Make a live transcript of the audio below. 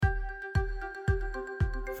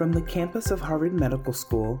From the campus of Harvard Medical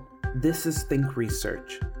School, this is Think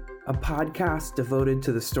Research, a podcast devoted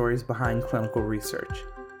to the stories behind clinical research.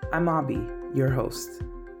 I'm Abhi, your host.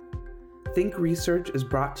 Think Research is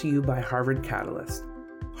brought to you by Harvard Catalyst,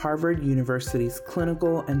 Harvard University's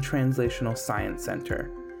Clinical and Translational Science Center,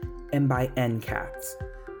 and by NCATS,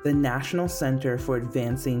 the National Center for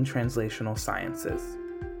Advancing Translational Sciences.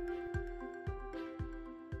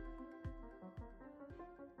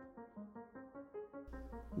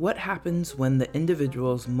 What happens when the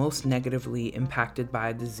individuals most negatively impacted by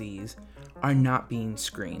a disease are not being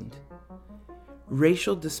screened?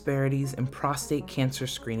 Racial disparities in prostate cancer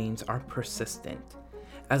screenings are persistent,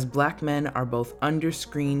 as Black men are both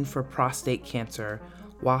underscreened for prostate cancer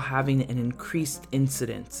while having an increased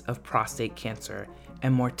incidence of prostate cancer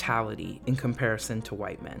and mortality in comparison to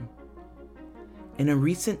white men. In a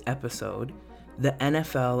recent episode, the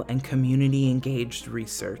NFL and Community Engaged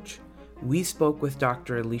Research, we spoke with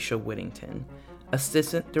Dr. Alicia Whittington,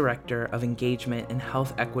 Assistant Director of Engagement and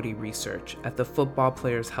Health Equity Research at the Football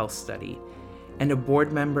Players Health Study and a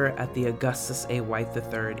board member at the Augustus A. White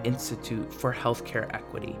III Institute for Healthcare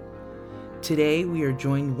Equity. Today, we are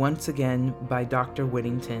joined once again by Dr.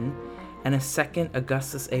 Whittington and a second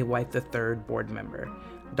Augustus A. White III board member,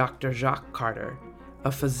 Dr. Jacques Carter,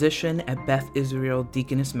 a physician at Beth Israel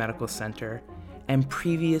Deaconess Medical Center and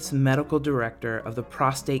previous medical director of the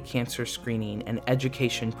Prostate Cancer Screening and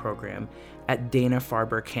Education Program at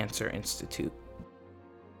Dana-Farber Cancer Institute.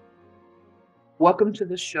 Welcome to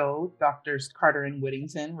the show, Drs. Carter and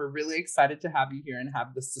Whittington. We're really excited to have you here and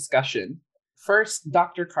have this discussion. First,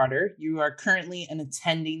 Dr. Carter, you are currently an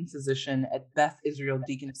attending physician at Beth Israel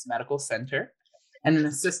Deaconess Medical Center and an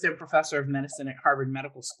assistant professor of medicine at Harvard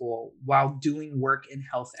Medical School while doing work in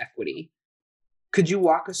health equity. Could you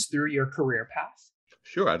walk us through your career path?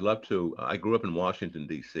 Sure, I'd love to. I grew up in Washington,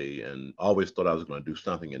 D.C., and always thought I was going to do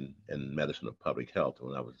something in medicine or public health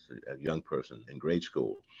when I was a young person in grade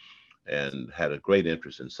school, and had a great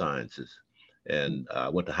interest in sciences. And I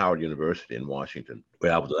went to Howard University in Washington,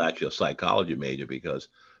 where I was actually a psychology major because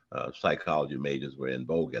psychology majors were in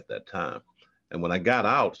vogue at that time. And when I got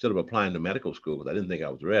out, instead of applying to medical school, because I didn't think I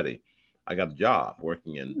was ready, I got a job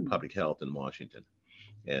working in public health in Washington.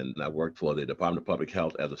 And I worked for the Department of Public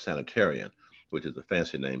Health as a sanitarian, which is a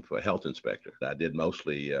fancy name for a health inspector. I did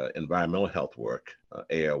mostly environmental health work,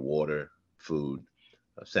 air, water, food,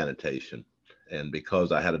 sanitation. And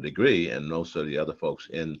because I had a degree and most of the other folks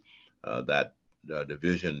in that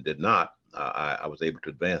division did not, I was able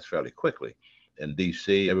to advance fairly quickly. In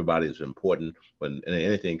DC, everybody is important. When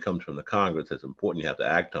anything comes from the Congress, it's important you have to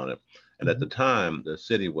act on it. And at the time, the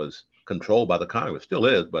city was controlled by the Congress, still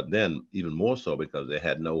is, but then even more so because they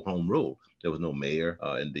had no home rule. There was no mayor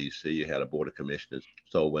in DC. You had a board of commissioners.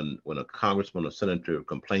 So when a congressman or senator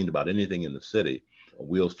complained about anything in the city,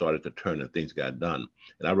 wheels started to turn and things got done.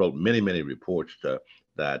 And I wrote many, many reports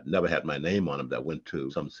that never had my name on them that went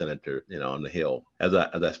to some senator, on the Hill. As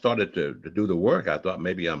I started to do the work, I thought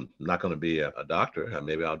maybe I'm not going to be a doctor.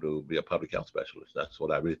 Maybe I'll be a public health specialist. That's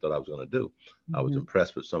what I really thought I was going to do. I was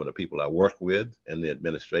impressed with some of the people I worked with in the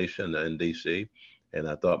administration in DC. And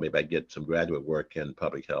I thought maybe I'd get some graduate work in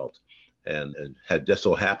public health. And it had just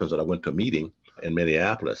so happens that I went to a meeting in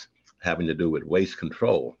Minneapolis having to do with waste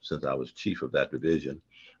control, since I was chief of that division.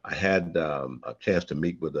 I had a chance to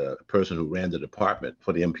meet with a person who ran the department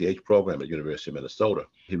for the MPH program at University of Minnesota.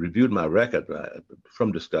 He reviewed my record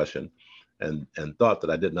from discussion and thought that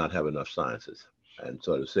I did not have enough sciences. And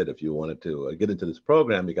sort of said, if you wanted to get into this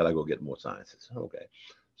program, you got to go get more sciences. Okay.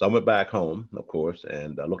 So I went back home, of course,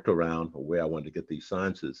 and I looked around for where I wanted to get these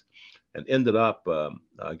sciences and ended up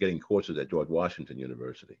getting courses at George Washington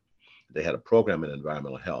University. They had a program in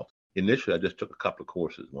environmental health. Initially, I just took a couple of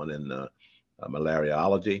courses, one in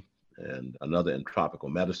malariology and another in tropical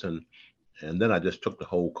medicine. And then I just took the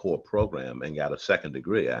whole core program and got a second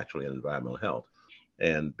degree actually in environmental health.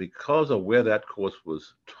 And because of where that course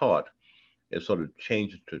was taught, it sort of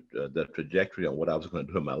changed the trajectory on what I was going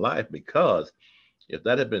to do in my life, because if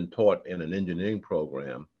that had been taught in an engineering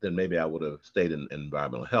program, then maybe I would have stayed in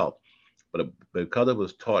environmental health. But because it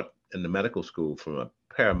was taught in the medical school from a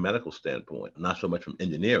paramedical standpoint, not so much from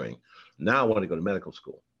engineering, now I want to go to medical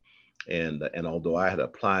school. And although I had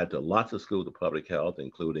applied to lots of schools of public health,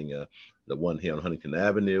 including the one here on Huntington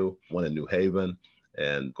Avenue, one in New Haven,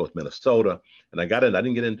 and of course, Minnesota. And I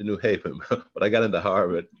didn't get into New Haven, but I got into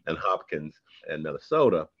Harvard and Hopkins and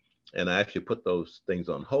Minnesota. And I actually put those things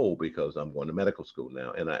on hold because I'm going to medical school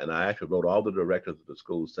now. And I actually wrote all the directors of the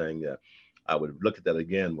schools saying I would look at that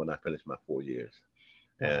again when I finished my 4 years.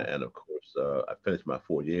 Wow. And of course, I finished my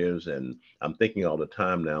 4 years, and I'm thinking all the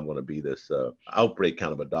time now I'm going to be this outbreak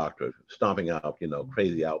kind of a doctor, stomping out,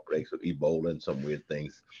 crazy outbreaks of Ebola and some weird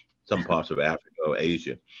things, some parts of Africa or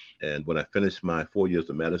Asia. And when I finished my 4 years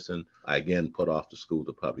of medicine, I again put off the School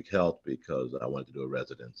of Public Health because I wanted to do a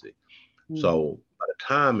residency. Mm. So by the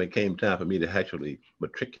time it came time for me to actually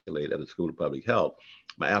matriculate at the School of Public Health,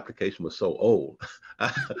 my application was so old,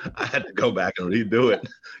 I had to go back and redo it,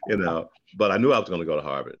 But I knew I was going to go to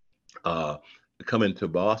Harvard. Uh, Coming to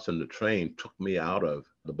Boston, the train took me out of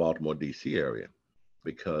the Baltimore, D.C. area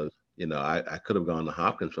because, I could have gone to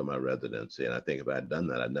Hopkins for my residency. And I think if I had done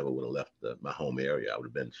that, I never would have left my home area. I would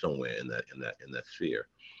have been somewhere in that sphere.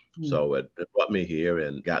 Mm. So it brought me here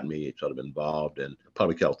and got me sort of involved in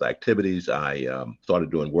public health activities. I started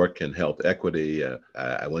doing work in health equity.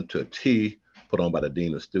 I went to a tea put on by the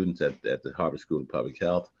Dean of Students at the Harvard School of Public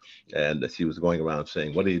Health. And she was going around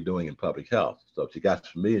saying, "What are you doing in public health?" So she got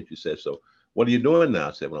to me and she said, "So what are you doing now?"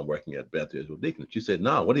 I said, "Well, I'm working at Beth Israel Deaconess." She said,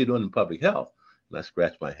 "No, what are you doing in public health?" And I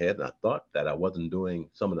scratched my head and I thought that I wasn't doing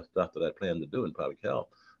some of the stuff that I planned to do in public health.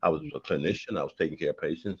 I was a clinician. I was taking care of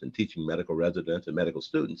patients and teaching medical residents and medical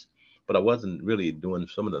students, but I wasn't really doing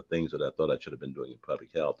some of the things that I thought I should have been doing in public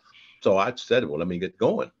health. So I said, "Well, let me get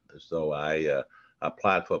going." And so I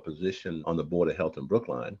applied for a position on the Board of Health in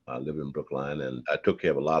Brookline. I live in Brookline, and I took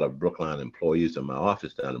care of a lot of Brookline employees in my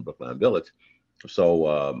office down in Brookline Village.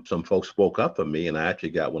 So some folks spoke up for me, and I actually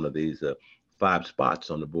got one of these 5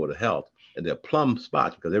 spots on the Board of Health. And they're plum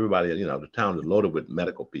spots because everybody, the town is loaded with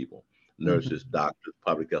medical people, Mhm. nurses, doctors,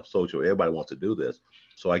 public health, social. Everybody wants to do this.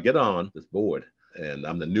 So I get on this board, and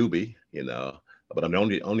I'm the newbie, but I'm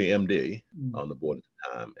the only MD Mm. on the board at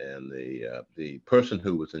the time. And the person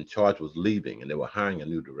who was in charge was leaving, and they were hiring a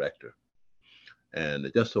new director. And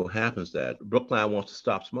it just so happens that Brookline wants to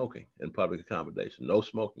stop smoking in public accommodation. No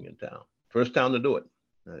smoking in town. First town to do it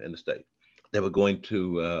in the state. They were going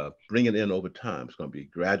to bring it in over time. It's going to be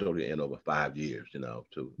gradually in over 5 years,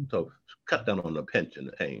 to cut down on the pinch and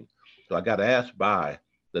the pain. So I got asked by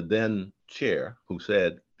the then chair who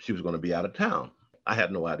said she was going to be out of town. I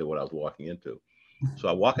had no idea what I was walking into. So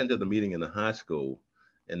I walk into the meeting in the high school,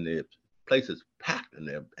 and the place is packed, and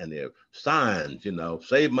their signs,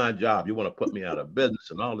 save my job. You want to put me out of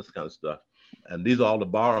business and all this kind of stuff. And these are all the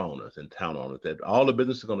bar owners and town owners. That all the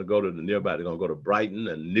businesses are going to go to the nearby. They're going to go to Brighton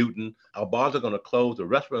and Newton. Our bars are going to close. The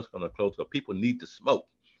restaurants are going to close. So people need to smoke,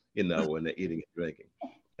 when they're eating and drinking.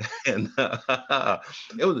 And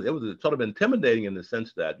it was sort of intimidating in the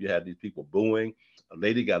sense that you had these people booing. A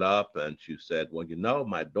lady got up and she said, "Well,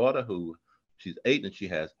 my daughter, who she's 8 and she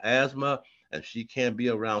has asthma and she can't be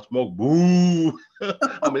around smoke." Boo!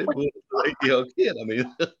 I mean, it was like a kid. I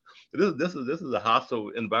mean, this is a hostile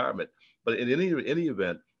environment. But in any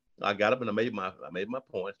event, I got up and I made my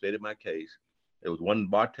point, stated my case. There was one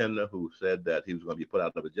bartender who said that he was going to be put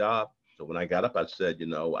out of a job. So when I got up, I said,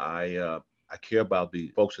 I care about the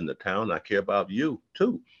folks in the town. I care about you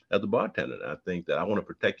too, as a bartender. And I think that I want to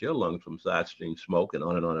protect your lungs from side stream smoke and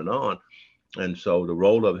on and on and on. And so the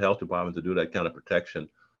role of health department to do that kind of protection.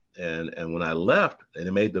 And when I left and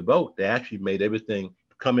they made the vote, they actually made everything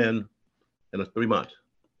come in 3 months.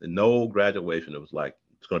 And no graduation. It was like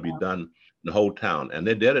it's going to be Wow. done in the whole town. And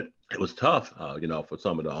they did it. It was tough, for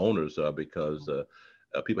some of the owners because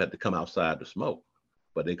people had to come outside to smoke,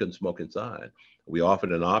 but they couldn't smoke inside. We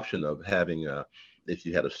offered an option of having if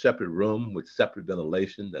you had a separate room with separate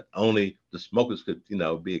ventilation that only the smokers could,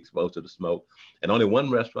 be exposed to the smoke. And only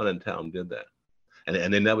one restaurant in town did that.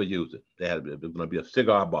 And they never used it. It was going to be a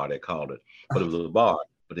cigar bar, they called it, but it was a bar,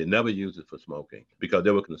 but they never used it for smoking because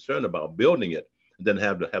they were concerned about building it and then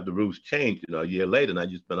have the rules change, a year later. Now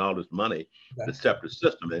you spend all this money, the That's separate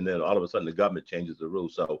system, and then all of a sudden the government changes the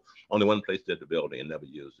rules. So only one place did the building and never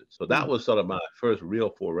used it. So that mm. was sort of my first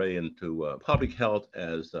real foray into public health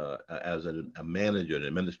as a manager, an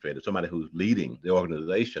administrator, somebody who's leading the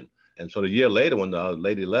organization. And so the year later, when the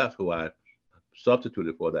lady left, who I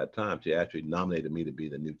substituted for that time, she actually nominated me to be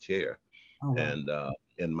the new chair. Oh wow. And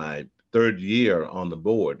in my third year on the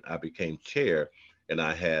board, I became chair, and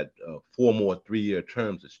I had 4 more 3-year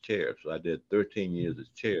terms as chair. So I did 13 years as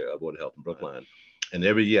chair of Board of Health in Brookline. And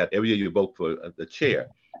every year you vote for the chair.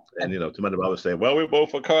 And somebody would always say, "Well, we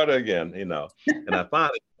vote for Carter again," And I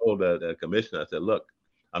finally told the commissioner, I said, "Look,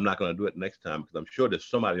 I'm not going to do it next time because I'm sure there's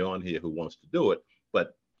somebody on here who wants to do it,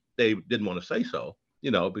 but they didn't want to say so."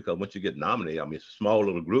 Because once you get nominated, I mean, it's a small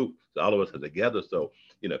little group, so all of us are together. So,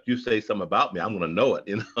 if you say something about me, I'm going to know it,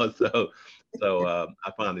 So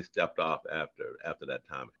I finally stepped off after that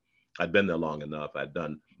time. I'd been there long enough. I'd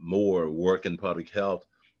done more work in public health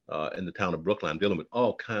in the town of Brooklyn. I'm dealing with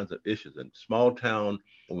all kinds of issues in small town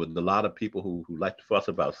with a lot of people who like to fuss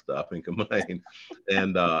about stuff and complain,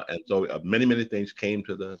 and so many things came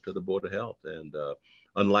to the Board of Health, and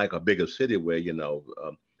unlike a bigger city where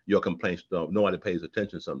your complaints don't nobody pays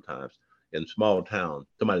attention sometimes. In small town,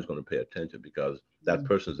 somebody's going to pay attention because that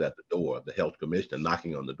person's at the door of the health commissioner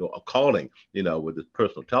knocking on the door or calling, with his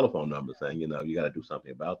personal telephone number saying, you got to do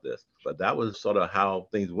something about this. But that was sort of how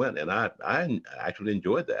things went. And I actually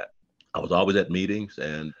enjoyed that. I was always at meetings,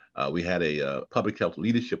 and we had a public health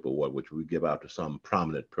leadership award, which we give out to some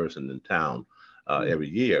prominent person in town every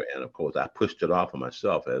year. And of course, I pushed it off on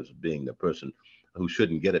myself as being the person who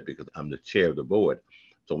shouldn't get it because I'm the chair of the board.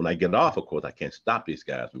 So when I get off, of course, I can't stop these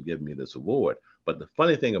guys from giving me this award. But the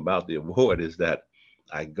funny thing about the award is that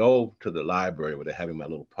I go to the library where they're having my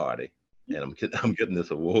little party, and I'm getting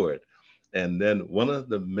this award. And then one of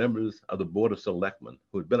the members of the Board of Selectmen,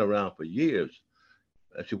 who had been around for years,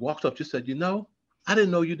 she walks up, she said, I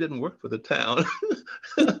didn't know you didn't work for the town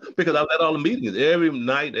because I was at all the meetings every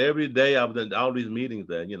night, every day. I was in all these meetings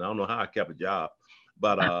there. I don't know how I kept a job,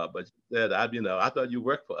 but she said, I thought you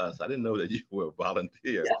worked for us. I didn't know that you were a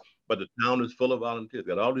volunteer. Yeah. But the town is full of volunteers.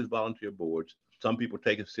 Got all these volunteer boards. Some people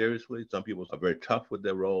take it seriously. Some people are very tough with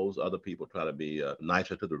their roles. Other people try to be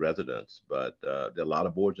nicer to the residents. But there are a lot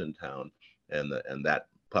of boards in town, and that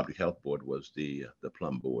public health board was the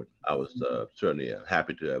Plum board. I was certainly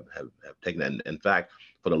happy to have taken that. In fact,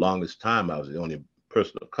 for the longest time, I was the only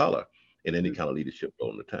person of color in any kind of leadership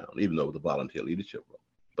role in the town, even though it was a volunteer leadership role.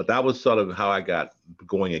 But that was sort of how I got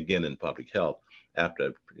going again in public health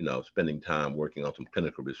after, spending time working on some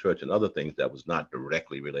clinical research and other things that was not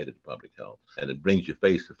directly related to public health. And it brings you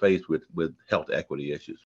face to face with health equity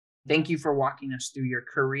issues. Thank you for walking us through your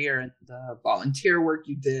career and the volunteer work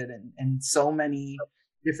you did and so many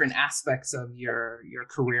different aspects of your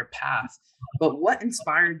career path. But what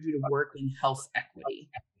inspired you to work in health equity?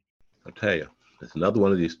 I'll tell you, it's another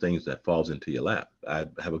one of these things that falls into your lap. I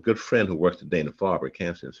have a good friend who works at Dana-Farber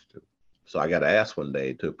Cancer Institute. So I got asked one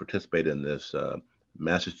day to participate in this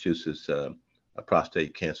Massachusetts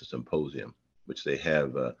prostate cancer symposium, which they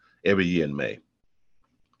have every year in May.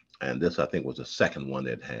 And this, I think, was the second one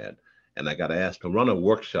they'd had. And I got asked to run a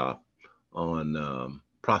workshop on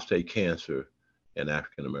prostate cancer in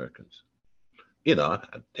African Americans. I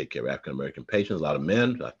take care of African American patients, a lot of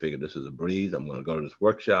men. I figured this is a breeze. I'm going to go to this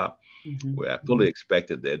workshop where I fully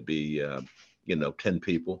expected there'd be, 10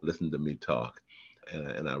 people listening to me talk.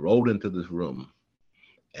 And I rolled into this room,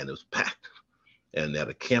 and it was packed. And they had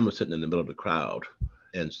a camera sitting in the middle of the crowd.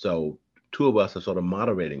 And so two of us are sort of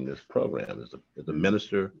moderating this program. There's a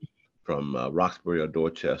minister from Roxbury or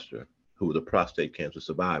Dorchester who was a prostate cancer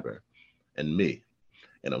survivor, and me.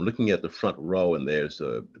 And I'm looking at the front row, and there's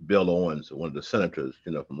Bill Owens, one of the senators,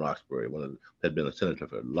 from Roxbury, had been a senator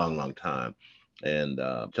for a long, long time, and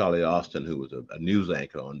Charlie Austin, who was a news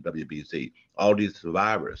anchor on WBZ. All these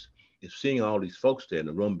survivors. Seeing all these folks there in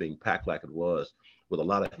the room being packed like it was with a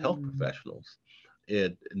lot of health professionals,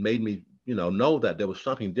 it made me, know that there was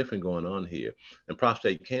something different going on here. And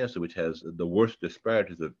prostate cancer, which has the worst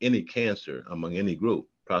disparities of any cancer among any group,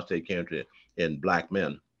 prostate cancer in Black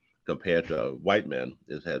men compared to white men,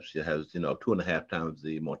 has 2.5 times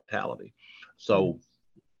the mortality. So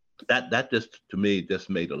that just, to me, just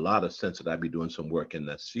made a lot of sense that I'd be doing some work in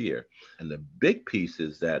that sphere. And the big piece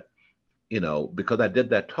is that, because I did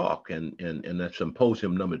that talk and that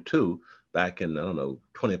symposium number 2 back in,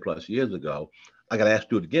 20 plus years ago, I got asked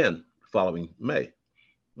to do it again the following May.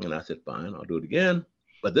 And I said, fine, I'll do it again.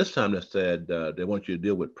 But this time they said they want you to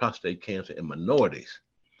deal with prostate cancer in minorities.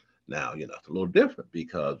 Now, it's a little different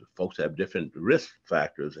because folks have different risk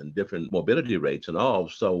factors and different morbidity rates and all.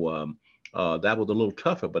 So that was a little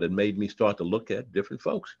tougher, but it made me start to look at different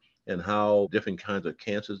folks and how different kinds of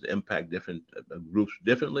cancers impact different groups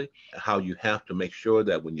differently, how you have to make sure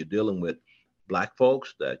that when you're dealing with Black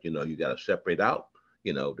folks that, you got to separate out,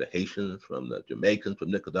 the Haitians from the Jamaicans,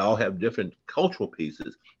 because they all have different cultural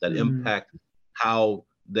pieces that impact how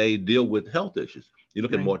they deal with health issues. You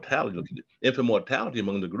look at mortality, look at infant mortality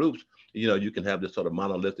among the groups, you can have this sort of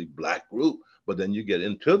monolithic Black group, but then you get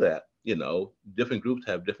into that, different groups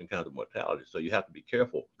have different kinds of mortality. So you have to be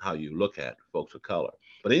careful how you look at folks of color.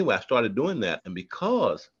 But anyway, I started doing that. And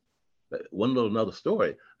because, another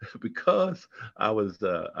story, because I was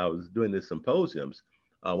doing these symposiums,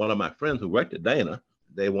 one of my friends who worked at Dana,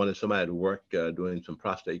 they wanted somebody to work doing some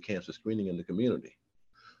prostate cancer screening in the community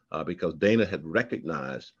because Dana had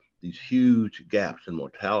recognized these huge gaps in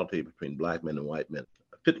mortality between Black men and white men,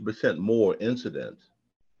 50% more incidence,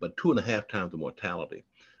 but 2.5 times the mortality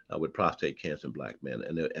with prostate cancer in Black men.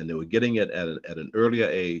 And they were getting it at an earlier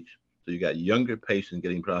age So you got younger patients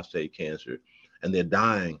getting prostate cancer, and they're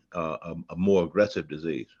dying a more aggressive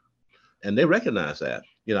disease. And they recognize that.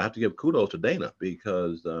 I have to give kudos to Dana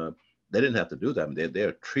because they didn't have to do that. They're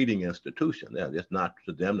a treating institution. It's not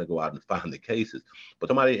to them to go out and find the cases. But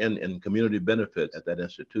somebody in community benefits at that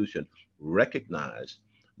institution recognized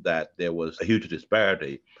that there was a huge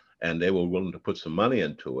disparity, and they were willing to put some money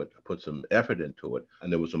into it, put some effort into it.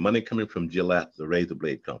 And there was some money coming from Gillette, the razor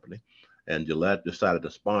blade company, and Gillette decided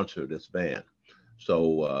to sponsor this van.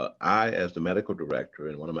 So I, as the medical director,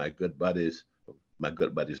 and one of my good buddies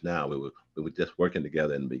now, we were just working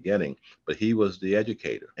together in the beginning, but he was the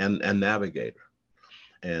educator and navigator.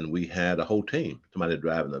 And we had a whole team, somebody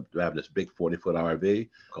driving this big 40-foot RV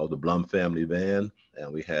called the Blum family van.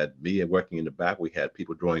 And we had me working in the back. We had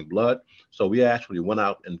people drawing blood. So we actually went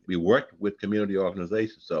out and we worked with community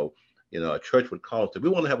organizations. So, a church would call and say, we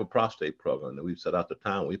want to have a prostate program. And we set out the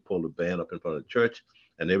time, we pulled the van up in front of the church,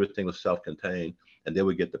 and everything was self-contained. And then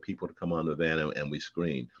we get the people to come on the van, and we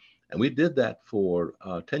screened. And we did that for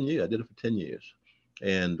 10 years. I did it for 10 years.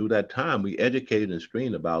 And through that time, we educated and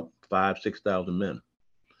screened about 6,000 men.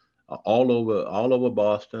 All over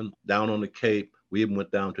Boston, down on the Cape. We even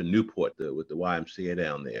went down to Newport with the YMCA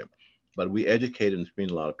down there. But we educated and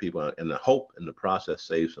screened a lot of people, and the hope in the process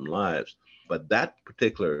saved some lives. But that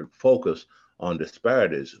particular focus on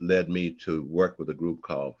disparities led me to work with a group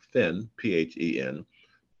called PHEN, PHEN,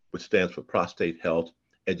 which stands for Prostate Health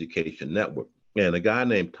Education Network. And a guy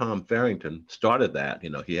named Tom Farrington started that.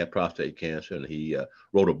 He had prostate cancer, and he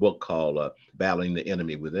wrote a book called Battling the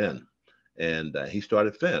Enemy Within. And he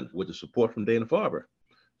started PHEN with the support from Dana-Farber.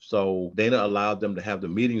 So Dana allowed them to have the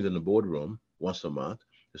meetings in the boardroom once a month,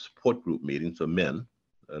 the support group meetings for men,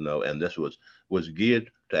 and this was geared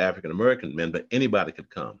to African-American men, but anybody could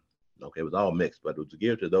come. Okay, it was all mixed, but it was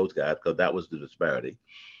geared to those guys because that was the disparity.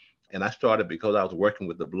 And I started because I was working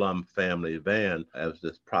with the Blum family van as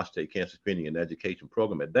this prostate cancer screening and education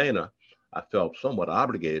program at Dana. I felt somewhat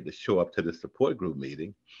obligated to show up to the support group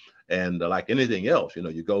meeting. And like anything else,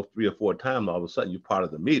 you go 3 or 4 times, all of a sudden you're part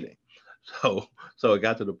of the meeting. So it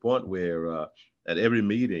got to the point where at every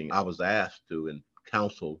meeting, I was asked to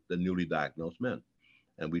counsel the newly diagnosed men.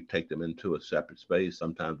 And we take them into a separate space,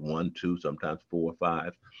 sometimes 1, 2, sometimes 4 or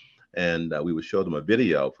 5. And we would show them a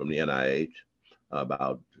video from the NIH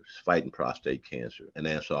about fighting prostate cancer and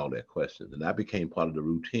answer all their questions. And that became part of the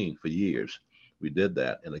routine for years. We did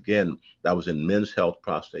that. And again, that was in men's health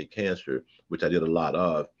prostate cancer, which I did a lot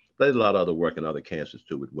of. But I did a lot of other work in other cancers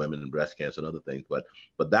too, with women and breast cancer and other things. But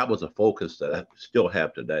that was a focus that I still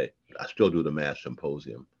have today. I still do the MASH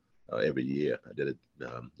symposium every year. I did it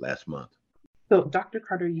last month. So Dr.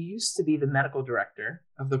 Carter, you used to be the medical director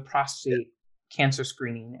of the prostate cancer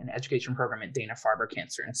screening and education program at Dana-Farber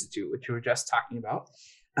Cancer Institute, which you were just talking about.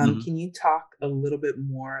 Can you talk a little bit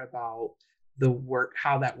more about the work,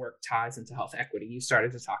 how that work ties into health equity? You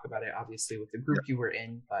started to talk about it, obviously, with the group you were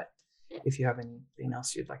in, but if you have anything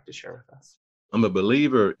else you'd like to share with us. I'm a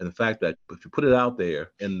believer in the fact that if you put it out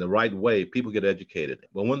there in the right way, people get educated.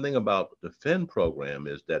 But one thing about the PHEN program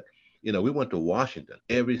is that, we went to Washington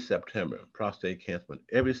every September, prostate cancer.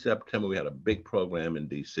 Every September, we had a big program in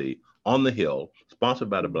D.C. on the Hill, sponsored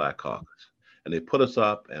by the Black Caucus. And they put us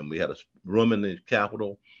up, and we had a room in the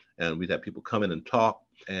Capitol, and we'd have people come in and talk.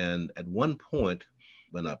 And at one point,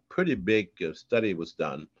 when a pretty big study was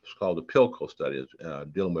done, it's called the PILCO study,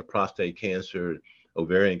 dealing with prostate cancer,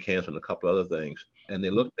 ovarian cancer, and a couple other things. And they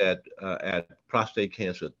looked at prostate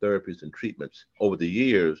cancer therapies and treatments over the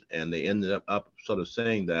years, and they ended up sort of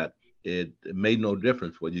saying that it made no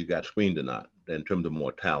difference whether you got screened or not in terms of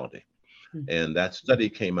mortality. Mm-hmm. And that study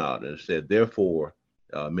came out and said, therefore,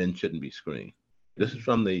 men shouldn't be screened. This is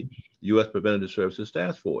from the U.S. Preventative Services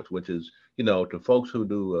Task Force, which is, to folks who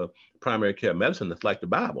do primary care medicine, it's like the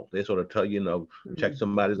Bible. They sort of tell you, check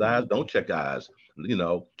somebody's eyes, don't check eyes.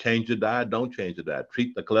 Change your diet, don't change your diet.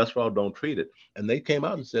 Treat the cholesterol, don't treat it. And they came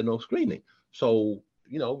out and said no screening. So,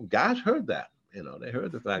 guys heard that. They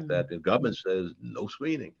heard the fact that the government says no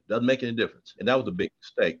screening. Doesn't make any difference. And that was a big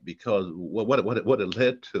mistake because what it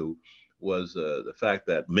led to was the fact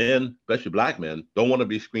that men, especially Black men, don't want to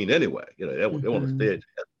be screened anyway. They want to stay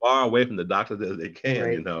as far away from the doctors as they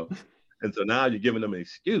can, right. And so now you're giving them an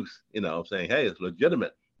excuse, saying, hey, it's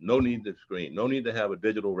legitimate. No need to screen. No need to have a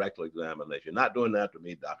digital rectal examination. You're not doing that to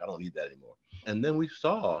me, doc. I don't need that anymore. And then we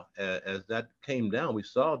saw, as that came down, we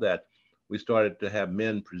saw that we started to have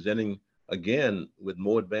men presenting again with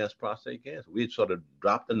more advanced prostate cancer. We had sort of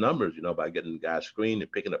dropped the numbers, by getting guys screened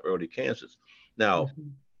and picking up early cancers. Now,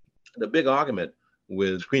 the big argument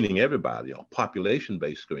with screening everybody,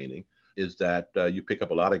 population-based screening, is that you pick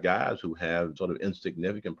up a lot of guys who have sort of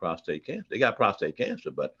insignificant prostate cancer. They got prostate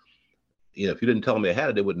cancer, but If you didn't tell them they had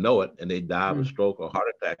it, they wouldn't know it, and they'd die of a Mm, stroke or heart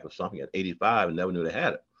attack or something at 85 and never knew they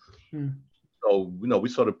had it. mm, So, we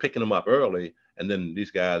sort of picking them up early, and then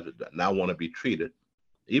these guys now want to be treated.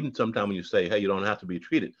 Even sometimes when you say, hey, you don't have to be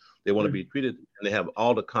treated, they want to mm, be treated, and they have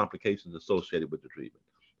all the complications associated with the treatment.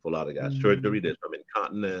 For a lot of guys, surgery, mm, there's some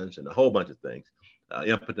incontinence and a whole bunch of things,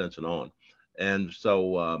 impotence and on. And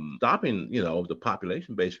so stopping, the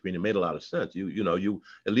population-based screening made a lot of sense. You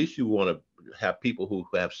at least you want to have people who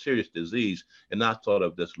have serious disease and not sort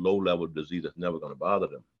of this low-level disease that's never going to bother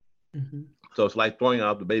them. mhm, So it's like throwing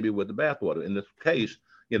out the baby with the bathwater. In this case,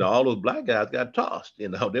 all those black guys got tossed. They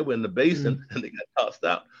were in the basin mm, and they got tossed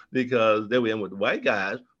out because they were in with the white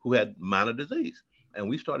guys who had minor disease. And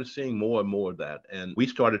we started seeing more and more of that. And we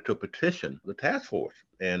started to petition the task force.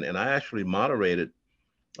 And I actually moderated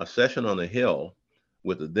a session on the Hill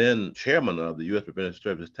with the then chairman of the U.S. Preventive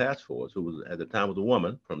Services Task Force, who was at the time was a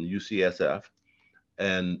woman from UCSF,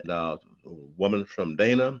 and a woman from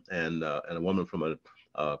Dana, and a woman from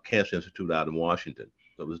a cancer institute out in Washington.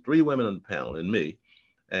 So it was three women on the panel and me,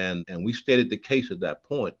 and we stated the case at that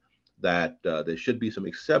point that there should be some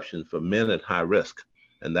exceptions for men at high risk,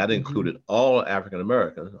 and that mhm, included all African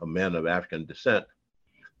Americans, or men of African descent,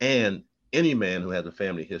 and any man who has a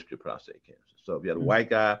family history of prostate cancer. So if you had a mm, white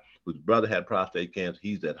guy whose brother had prostate cancer,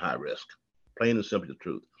 he's at high risk. Plain and simple the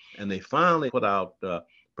truth. And they finally put out a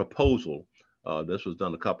proposal. This was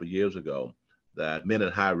done a couple of years ago, that men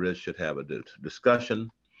at high risk should have a discussion,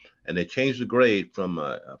 and they changed the grade from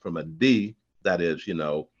a D, that is,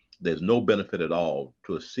 there's no benefit at all,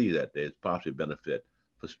 to a C, that there's possibly benefit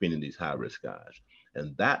for screening these high risk guys.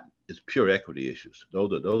 And that is pure equity issues.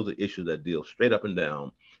 Those are issues that deal straight up and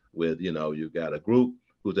down with, you've got a group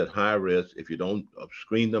who's at high risk. If you don't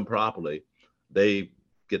screen them properly, they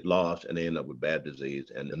get lost and they end up with bad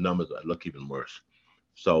disease, and the numbers look even worse.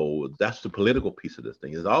 So that's the political piece of this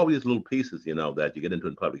thing. There's all these little pieces, that you get into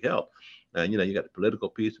in public health. And, you got the political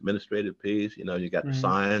piece, administrative piece, you got the mm,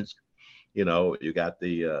 science, you got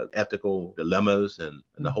the ethical dilemmas, and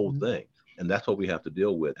the whole mhm, thing. And that's what we have to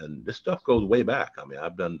deal with. And this stuff goes way back. I mean,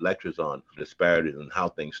 I've done lectures on disparities and how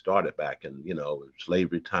things started back in,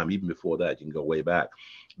 slavery time. Even before that, you can go way back.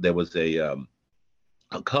 There was a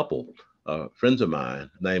couple, friends of mine.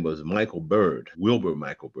 His name was Michael Bird, Wilbur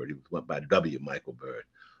Michael Bird. He went by W. Michael Bird,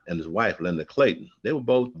 and his wife, Linda Clayton. They were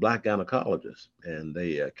both black gynecologists, and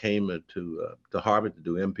they came to Harvard to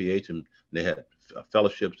do MPH, and they had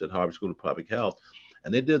fellowships at Harvard School of Public Health.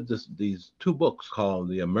 And they did these two books called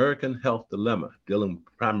The American Health Dilemma, dealing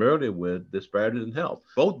primarily with disparities in health.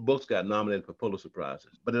 Both books got nominated for Pulitzer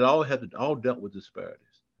Prizes, but it all dealt with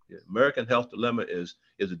disparities. Yeah, American Health Dilemma is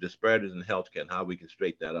the disparities in healthcare and how we can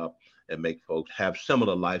straighten that up and make folks have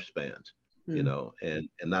similar lifespans, mm, and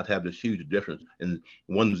not have this huge difference. In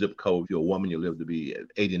one zip code, if you're a woman, you live to be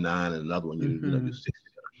 89, and another one, you're mhm. 60.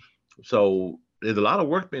 So there's a lot of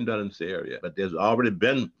work being done in this area, but there's already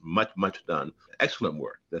been much done, excellent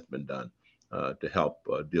work that's been done to help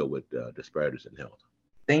deal with disparities in health.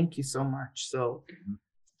 Thank you so much. So,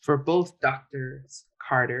 for both Doctors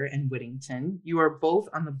Carter and Whittington, you are both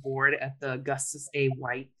on the board at the Augustus A.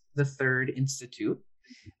 White III Institute.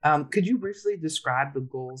 Could you briefly describe the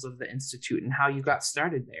goals of the Institute and how you got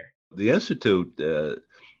started there? The Institute,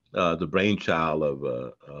 the brainchild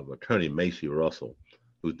of attorney Macy Russell,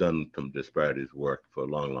 who's done some disparities work for a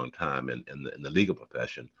long time in the legal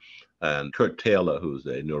profession, and Kurt Taylor, who's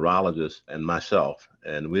a neurologist, and myself.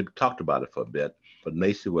 And we've talked about it for a bit, but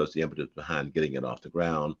Macy was the impetus behind getting it off the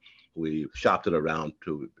ground. We shopped it around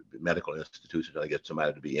to medical institutions to get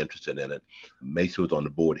somebody to be interested in it. Macy was on the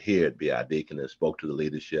board here at BI Deakin and spoke to the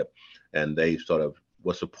leadership, and they sort of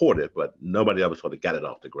were supportive, but nobody ever sort of got it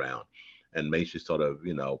off the ground. And Macy sort of,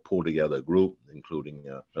 pulled together a group, including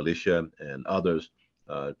Alicia and others,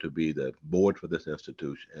 to be the board for this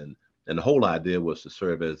institution. And the whole idea was to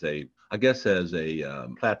serve as a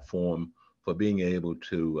platform for being able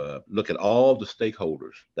to look at all the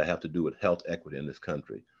stakeholders that have to do with health equity in this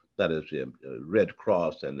country. That is the Red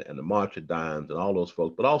Cross and the March of Dimes and all those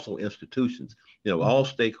folks, but also institutions, all Mhm,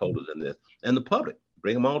 stakeholders in this, and the public.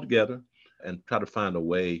 Bring them all together and try to find a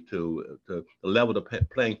way to level the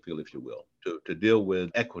playing field, if you will, to deal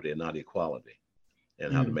with equity and not equality,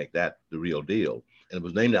 and how to mm, make that the real deal. And it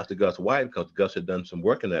was named after Gus White because Gus had done some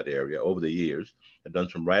work in that area over the years, had done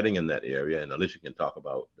some writing in that area. And Alicia can talk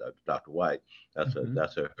about Dr. White. mhm,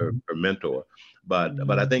 That's her mentor. But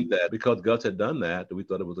I mm, think that because Gus had done that, we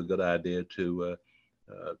thought it was a good idea to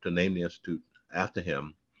name the institute after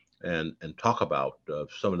him, and talk about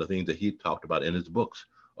some of the things that he talked about in his books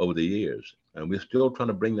over the years. And we're still trying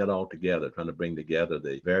to bring that all together, trying to bring together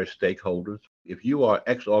the various stakeholders. If you are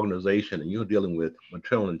X organization and you're dealing with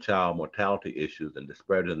maternal and child mortality issues and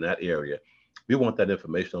disparities in that area, we want that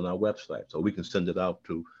information on our website so we can send it out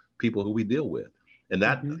to people who we deal with. And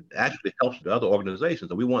that actually helps the other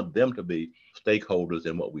organizations. And we want them to be stakeholders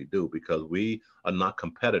in what we do because we are not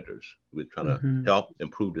competitors. We're trying to help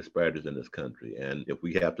improve disparities in this country. And if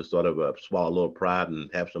we have to sort of swallow a little pride and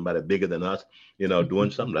have somebody bigger than us,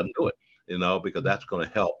 doing something, let them do it, because that's going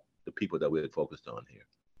to help the people that we're focused on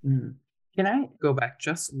here. Can I go back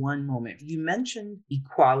just one moment? You mentioned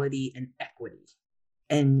equality and equity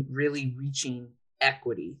and really reaching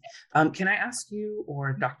equity. Can I ask you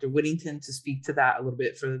or Dr. Whittington to speak to that a little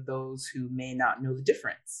bit for those who may not know the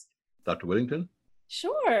difference? Dr. Whittington?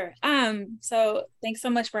 Sure. So thanks so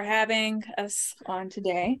much for having us on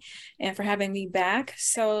today and for having me back.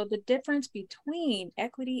 So the difference between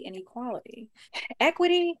equity and equality.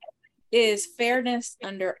 Equity is fairness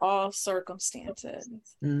under all circumstances,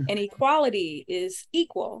 and equality is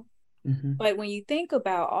equal. But when you think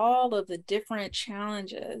about all of the different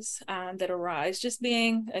challenges that arise, just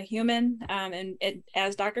being a human, and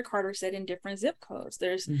as Dr. Carter said, in different zip codes,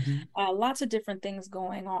 there's lots of different things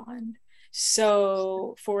going on.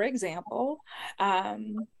 So, for example,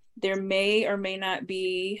 there may or may not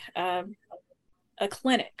be a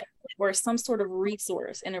clinic or some sort of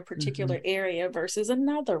resource in a particular area versus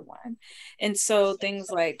another one. And so things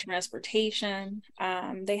like transportation,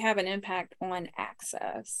 they have an impact on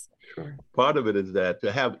access. Sure. Part of it is that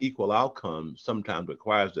to have equal outcomes sometimes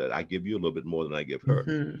requires that I give you a little bit more than I give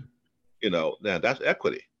her. Now that's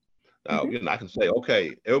equity. Now, I can say,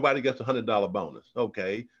 okay, everybody gets $100 bonus.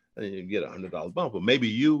 Okay, and you get $100 bonus, but maybe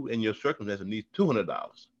you in your circumstance need $200.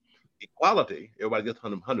 Equality, everybody gets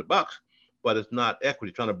 $100, but it's not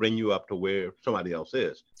equity, trying to bring you up to where somebody else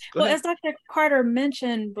is. Well, as Dr. Carter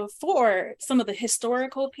mentioned before, some of the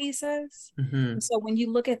historical pieces. So when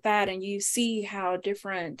you look at that and you see how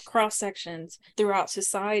different cross sections throughout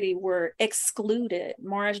society were excluded,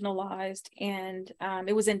 marginalized, and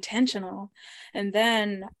it was intentional. And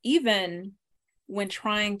then even when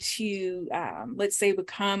trying to, let's say,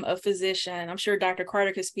 become a physician, I'm sure Dr.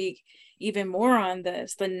 Carter could speak even more on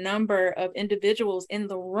this, the number of individuals in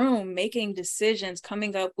the room making decisions,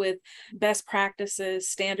 coming up with best practices,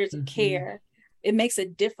 standards of care. It makes a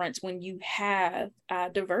difference when you have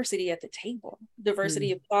diversity at the table,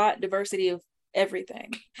 diversity of thought, diversity of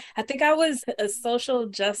everything. I think I was a social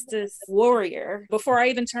justice warrior before I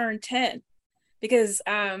even turned 10. Because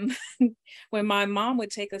when my mom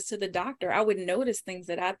would take us to the doctor, I would notice things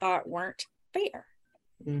that I thought weren't fair.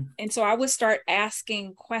 And so I would start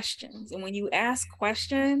asking questions. And when you ask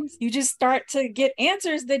questions, you just start to get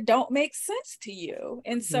answers that don't make sense to you.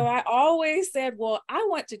 And so I always said, well, I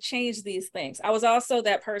want to change these things. I was also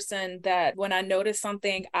that person that when I noticed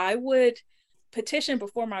something, I would petition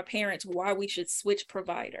before my parents why we should switch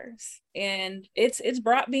providers. And it's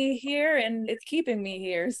brought me here and it's keeping me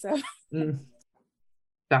here. So.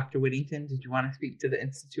 Dr. Whittington, did you want to speak to the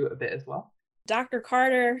Institute a bit as well? Dr.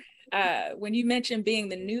 Carter, when you mentioned being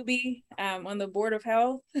the newbie on the Board of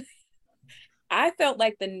Health, I felt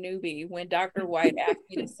like the newbie when Dr. White asked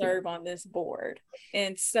me to serve on this board.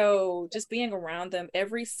 And so just being around them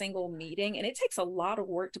every single meeting, and it takes a lot of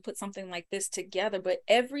work to put something like this together, but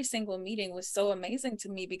every single meeting was so amazing to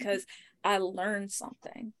me because I learned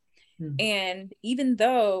something. And even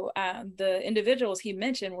though the individuals he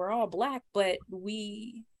mentioned were all Black, but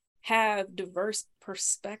we have diverse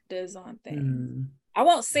perspectives on things. I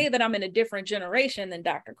won't say that I'm in a different generation than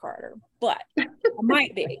Dr. Carter, but I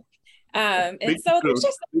might be. And so there's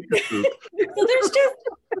just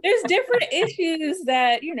there's different issues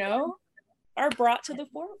that, are brought to the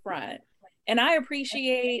forefront. And I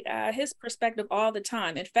appreciate his perspective all the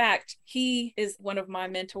time. In fact, he is one of my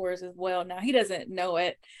mentors as well. Now, he doesn't know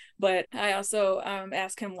it, but I also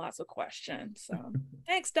ask him lots of questions. So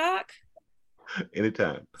thanks, Doc.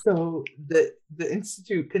 Anytime. So the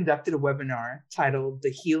Institute conducted a webinar titled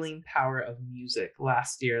The Healing Power of Music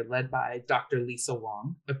last year, led by Dr. Lisa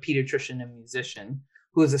Wong, a pediatrician and musician,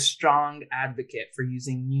 who is a strong advocate for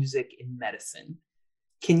using music in medicine.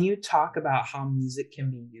 Can you talk about how music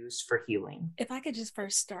can be used for healing? If I could just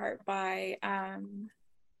first start by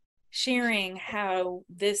sharing how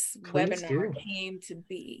this webinar came to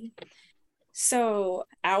be. So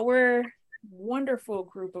our wonderful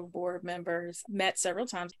group of board members met several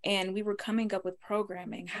times and we were coming up with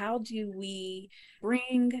programming. How do we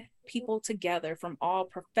bring people together from all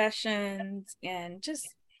professions and just,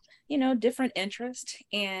 different interests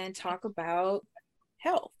and talk about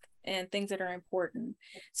health? and things that are important.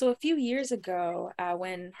 So a few years ago,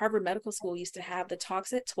 when Harvard Medical School used to have the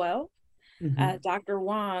talks at 12, Dr.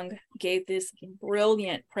 Wong gave this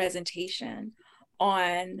brilliant presentation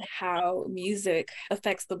on how music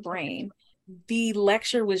affects the brain. The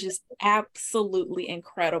lecture was just absolutely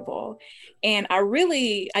incredible. And I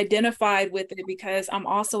really identified with it because I'm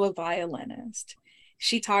also a violinist.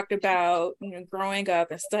 She talked about, growing up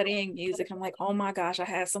and studying music. I'm like, oh my gosh, I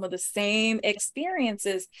had some of the same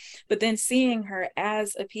experiences. But then seeing her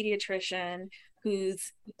as a pediatrician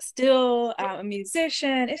who's still a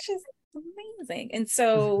musician, it's just amazing. And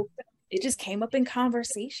so it just came up in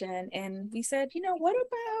conversation. And we said, what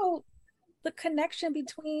about the connection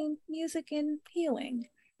between music and healing?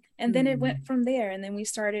 And then it went from there. And then we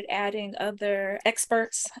started adding other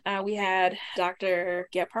experts. We had Dr.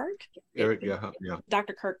 Gebhardt. Eric, yeah.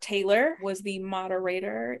 Dr. Kirk Taylor was the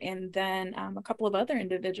moderator, and then a couple of other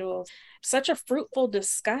individuals. Such a fruitful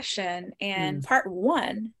discussion. And part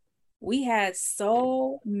one, we had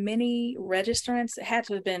so many registrants. It had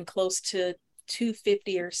to have been close to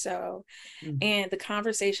 250 or so. And the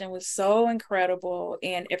conversation was so incredible,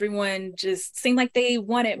 and everyone just seemed like they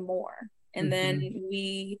wanted more. And then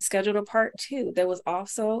we scheduled a part two that was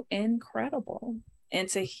also incredible. And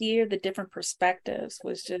to hear the different perspectives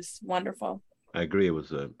was just wonderful. I agree. It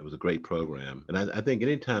was a great program. And I think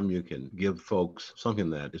anytime you can give folks something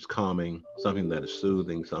that is calming, something that is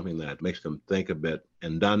soothing, something that makes them think a bit,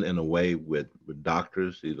 and done in a way with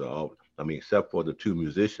doctors, except for the two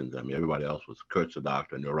musicians. Everybody else was Kurt's a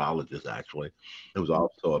doctor, a neurologist, actually. It was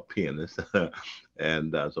also a pianist.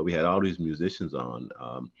 And so we had all these musicians on,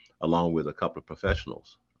 along with a couple of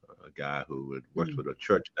professionals, a guy who had worked with a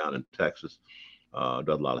church down in Texas, does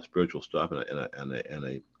a lot of spiritual stuff, and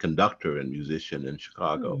a conductor and musician in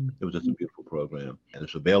Chicago. It was just a beautiful program. And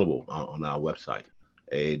it's available on our website,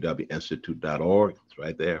 aawinstitute.org. It's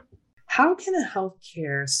right there. How can a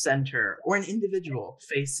healthcare center or an individual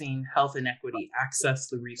facing health inequity access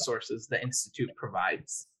the resources the Institute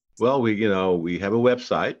provides? Well, we have a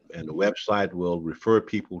website, and the website will refer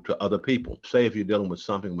people to other people. Say if you're dealing with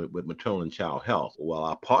something with maternal and child health, well,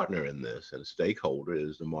 our partner in this and stakeholder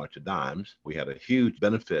is the March of Dimes. We had a huge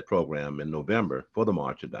benefit program in November for the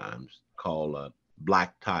March of Dimes called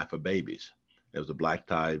Black Tie for Babies. It was a black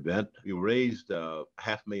tie event. We raised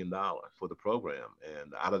 $500,000 for the program,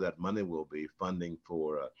 and out of that money will be funding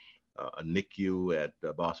for a NICU at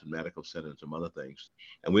Boston Medical Center and some other things.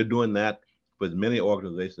 And we're doing that with as many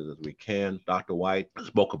organizations as we can. Dr. White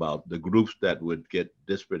spoke about the groups that would get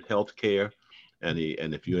disparate health care. And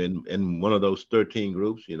if you're in one of those 13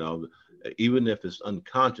 groups, even if it's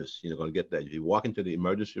unconscious, you're going to get that. If you walk into the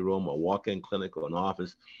emergency room or walk-in clinic or an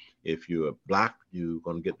office, if you're Black, you're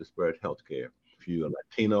going to get disparate health care. If you're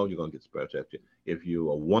Latino, you're going to get disparate health care. If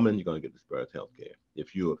you're a woman, you're going to get disparate health care.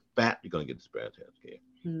 If you're fat, you're going to get disparate health care.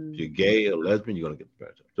 If you're gay or lesbian, you're going to get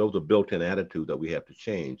disparate health care. Those are built-in attitudes that we have to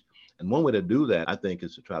change. And one way to do that, I think,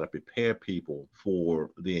 is to try to prepare people for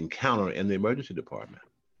the encounter in the emergency department.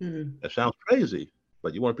 That sounds crazy,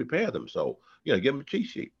 but you want to prepare them. So, give them a cheat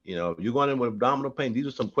sheet. If you're going in with abdominal pain, these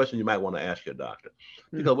are some questions you might want to ask your doctor.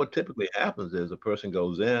 Because what typically happens is a person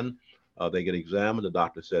goes in, they get examined, the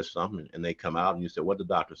doctor says something, and they come out, and you say, what did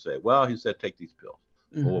the doctor say? Well, he said, take these pills.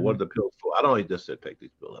 Well, what are the pills for? I don't know, he just said, take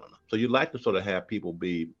these pills. I don't know. So you'd like to sort of have people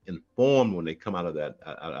be informed when they come out of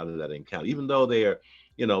that encounter, even though they're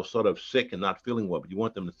sort of sick and not feeling well, but you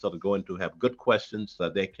want them to sort of go into have good questions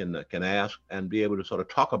that they can ask and be able to sort of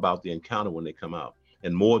talk about the encounter when they come out.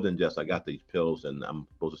 And more than just, I got these pills and I'm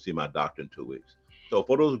supposed to see my doctor in 2 weeks. So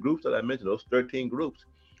for those groups that I mentioned, those 13 groups,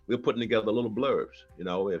 we're putting together little blurbs.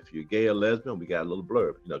 If you're gay or lesbian, we got a little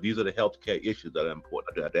blurb. These are the healthcare issues that are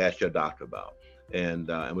important to ask your doctor about. And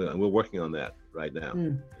we're working on that right now.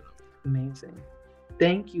 Amazing.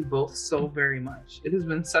 Thank you both so very much. It has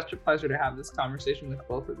been such a pleasure to have this conversation with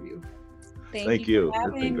both of you. Thank you for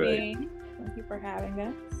having me. Thank you for having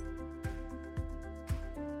us.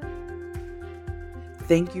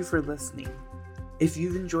 Thank you for listening. If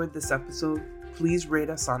you've enjoyed this episode, please rate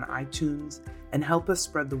us on iTunes and help us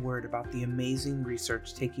spread the word about the amazing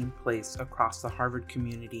research taking place across the Harvard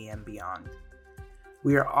community and beyond.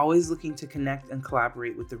 We are always looking to connect and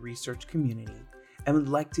collaborate with the research community and would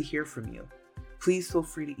like to hear from you. Please feel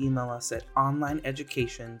free to email us at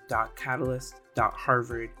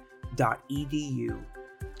onlineeducation.catalyst.harvard.edu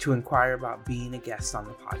to inquire about being a guest on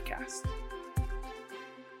the podcast.